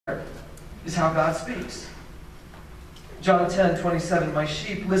is how God speaks. John 10:27, my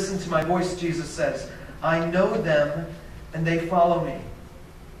sheep listen to my voice, Jesus says. I know them and they follow me.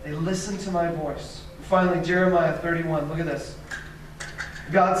 They listen to my voice. Finally, Jeremiah 31, look at this.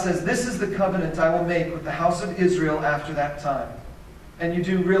 God says, this is the covenant I will make with the house of Israel after that time. And you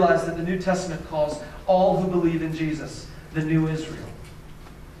do realize that the New Testament calls all who believe in Jesus the new Israel.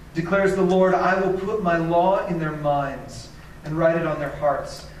 Declares the Lord, I will put my law in their minds and write it on their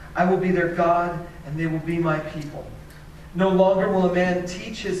hearts. I will be their God and they will be my people. No longer will a man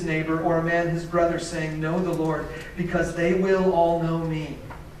teach his neighbor or a man his brother, saying, know the Lord, because they will all know me.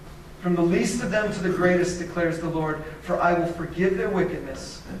 From the least of them to the greatest, declares the Lord, for I will forgive their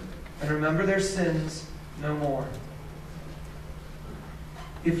wickedness and remember their sins no more.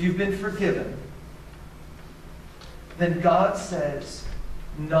 If you've been forgiven, then God says,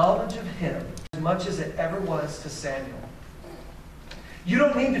 knowledge of him as much as it ever was to Samuel. You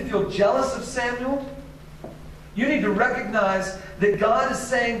don't need to feel jealous of Samuel. You need to recognize that God is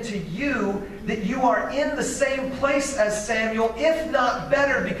saying to you that you are in the same place as Samuel, if not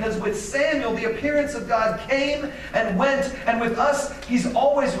better, because with Samuel, the appearance of God came and went, and with us, he's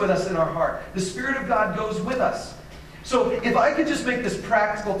always with us in our heart. The Spirit of God goes with us. So if I could just make this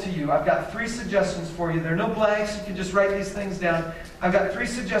practical to you, I've got 3 suggestions for you. There are no blanks. You can just write these things down. I've got 3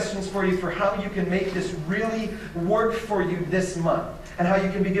 suggestions for you for how you can make this really work for you this month, and how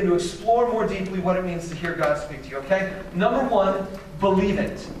you can begin to explore more deeply what it means to hear God speak to you, okay? Number 1, believe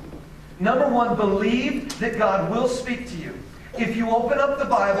it. Number 1, believe that God will speak to you. If you open up the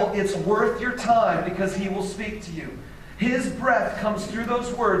Bible, it's worth your time because he will speak to you. His breath comes through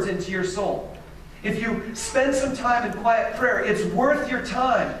those words into your soul. If you spend some time in quiet prayer, it's worth your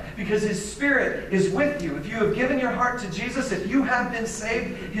time because his Spirit is with you. If you have given your heart to Jesus, if you have been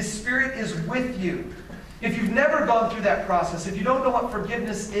saved, his Spirit is with you. If you've never gone through that process, if you don't know what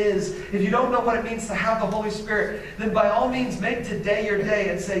forgiveness is, if you don't know what it means to have the Holy Spirit, then by all means make today your day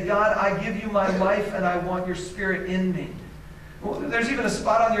and say, God, I give you my life and I want your Spirit in me. Well, there's even a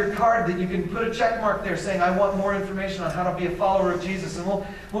spot on your card that you can put a check mark there saying, I want more information on how to be a follower of Jesus. And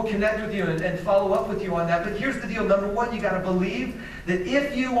we'll connect with you and follow up with you on that. But here's the deal. Number 1, you got to believe that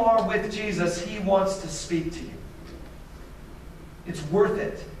if you are with Jesus, he wants to speak to you. It's worth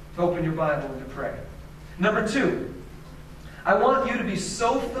it to open your Bible and to pray. Number 2, I want you to be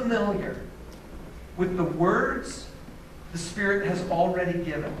so familiar with the words the Spirit has already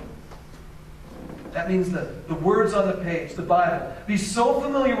given. That means the words on the page, the Bible. Be so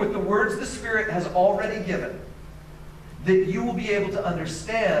familiar with the words the Spirit has already given that you will be able to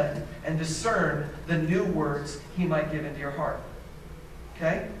understand and discern the new words he might give into your heart.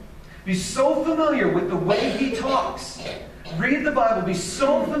 Okay? Be so familiar with the way he talks. Read the Bible. Be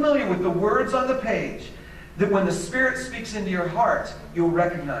so familiar with the words on the page that when the Spirit speaks into your heart, you'll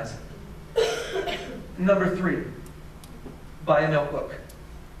recognize it. Number 3, buy a notebook.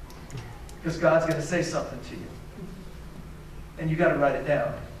 Because God's going to say something to you. And you got to write it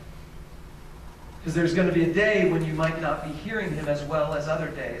down. Because there's going to be a day when you might not be hearing him as well as other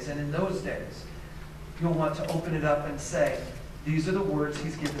days. And in those days, you'll want to open it up and say, these are the words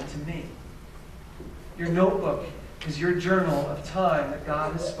he's given to me. Your notebook is your journal of time that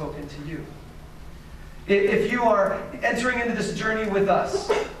God has spoken to you. If you are entering into this journey with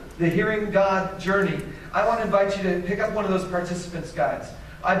us, the Hearing God journey, I want to invite you to pick up one of those participants guides.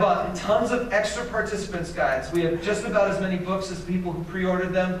 I bought tons of extra participants guides. We have just about as many books as people who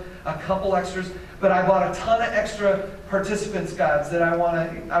pre-ordered them, a couple extras, but I bought a ton of extra participants guides that I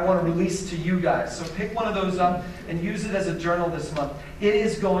want to release to you guys. So pick one of those up and use it as a journal this month. It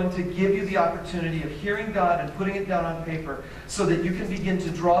is going to give you the opportunity of hearing God and putting it down on paper so that you can begin to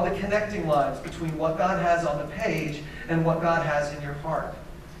draw the connecting lines between what God has on the page and what God has in your heart.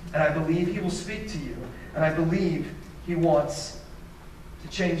 And I believe he will speak to you. And I believe he wants to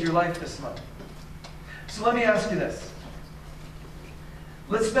change your life this month. So let me ask you this.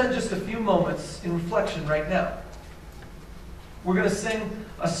 Let's spend just a few moments in reflection right now. We're going to sing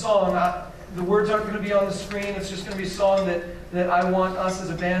a song. The words aren't going to be on the screen. It's just going to be a song that I want us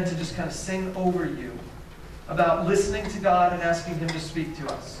as a band to just kind of sing over you about listening to God and asking him to speak to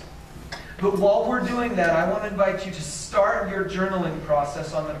us. But while we're doing that, I want to invite you to start your journaling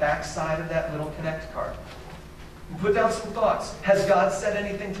process on the back side of that little Connect card. Put down some thoughts. Has God said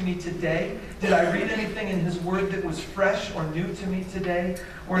anything to me today? Did I read anything in his word that was fresh or new to me today?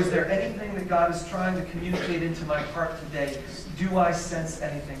 Or is there anything that God is trying to communicate into my heart today? Do I sense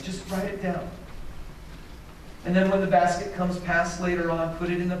anything? Just write it down. And then when the basket comes past later on, put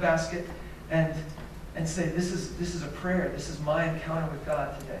it in the basket and say, this is a prayer. This is my encounter with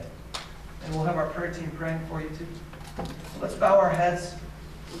God today. And we'll have our prayer team praying for you too. Let's bow our heads.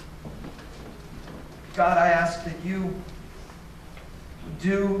 God, I ask that you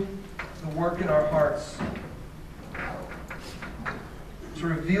do the work in our hearts to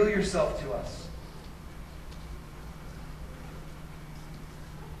reveal yourself to us.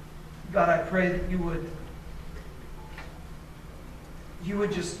 God, I pray that you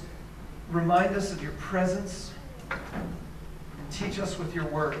would just remind us of your presence and teach us with your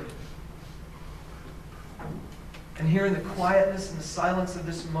word. And here in the quietness and the silence of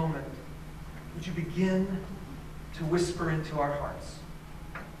this moment, would you begin to whisper into our hearts?